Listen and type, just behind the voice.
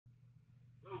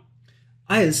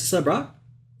Hi, this is Brock.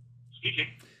 Speaking.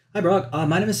 Hi, Brock.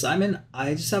 My name is Simon.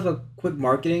 I just have a quick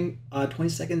marketing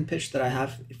 20-second pitch that I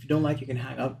have. If you don't like, you can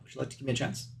hang up. Would you like to give me a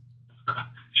chance?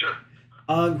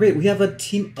 Sure. Great. We have a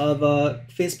team of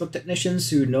Facebook technicians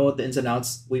who know the ins and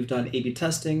outs. We've done A/B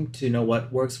testing to know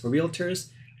what works for realtors.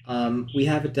 We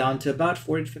have it down to about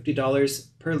 $40 to $50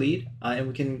 per lead, and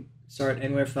we can start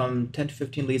anywhere from 10 to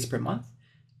 15 leads per month.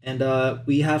 And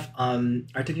we have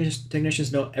our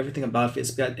technicians know everything about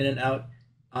Facebook in and out.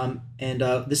 And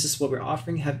this is what we're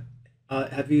offering.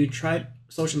 Have you tried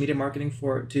social media marketing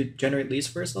for to generate leads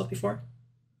for yourself before?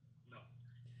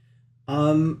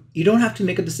 No. You don't have to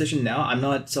make a decision now. I'm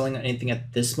not selling anything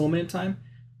at this moment in time.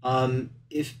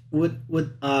 If would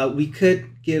We could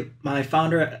give my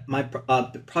founder,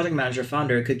 project manager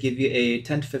founder, could give you a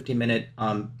 10 to 15 minute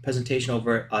presentation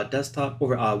over desktop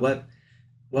over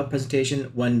web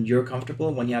presentation when you're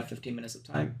comfortable, when you have 15 minutes of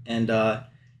time, and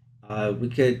we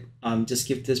could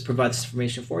just provide this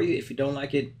information for you. If you don't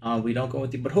like it, we don't go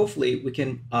with you. But hopefully, we can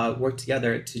work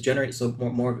together to generate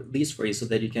more leads for you, so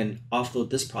that you can offload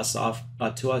this process off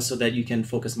to us, so that you can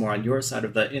focus more on your side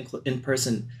of the in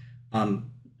person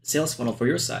sales funnel for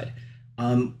your side.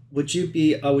 Would you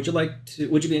be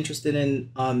interested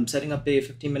in setting up a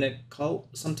 15-minute call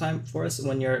sometime for us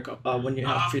when you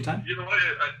have free time? You know what?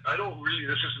 I don't really.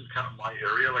 This isn't kind of my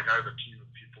area. Like I have a team of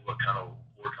people that kind of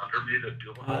work under me that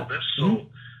deal with all this. Mhm. So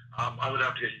I would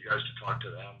have to get you guys to talk to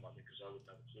them. I mean, because I wouldn't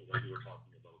have a clue what you were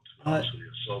talking about, to be Uh, honest with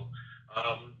you. So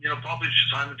probably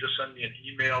Simon just send me an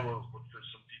email with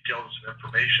some details and some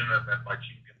information, and then my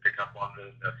team can pick up on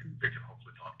it, and they can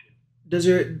hopefully talk to you. Does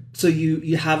your so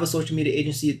you have a social media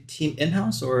agency team in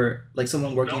house, or like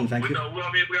someone working in No, we Vancouver? know. Well,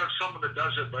 I mean, we have someone that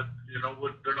does it, but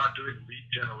they're not doing lead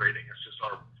generating. It's just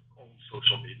our own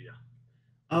social media.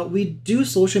 We do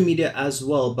social media as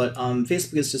well, but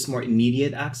Facebook is just more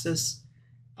immediate access,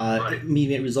 Right.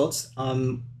 immediate results.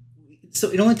 So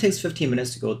it only takes 15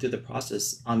 minutes to go through the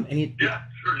process. Yeah,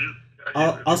 sure. If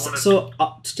I'll you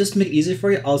want to, to just make it easier for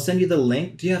you, I'll send you the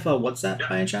link. Do you have a WhatsApp yeah,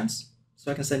 by any chance?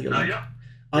 So I can send you a link. yeah,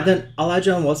 yeah, Then I'll add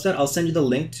you on WhatsApp. I'll send you the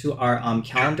link to our yeah,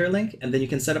 calendar link, and then you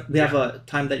can set up. We have yeah. a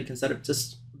time that you can set up.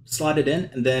 Just slot it in,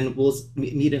 and then we'll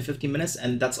meet in 15 minutes,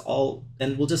 and that's all.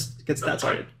 And we'll just get That's that fine.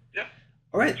 started. Yeah,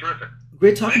 All right. terrific.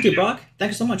 Great talking Thank to you, you. Brock.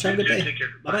 Thank you so much. Have You a good too. day. Take care.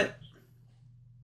 Bye Bye. bye.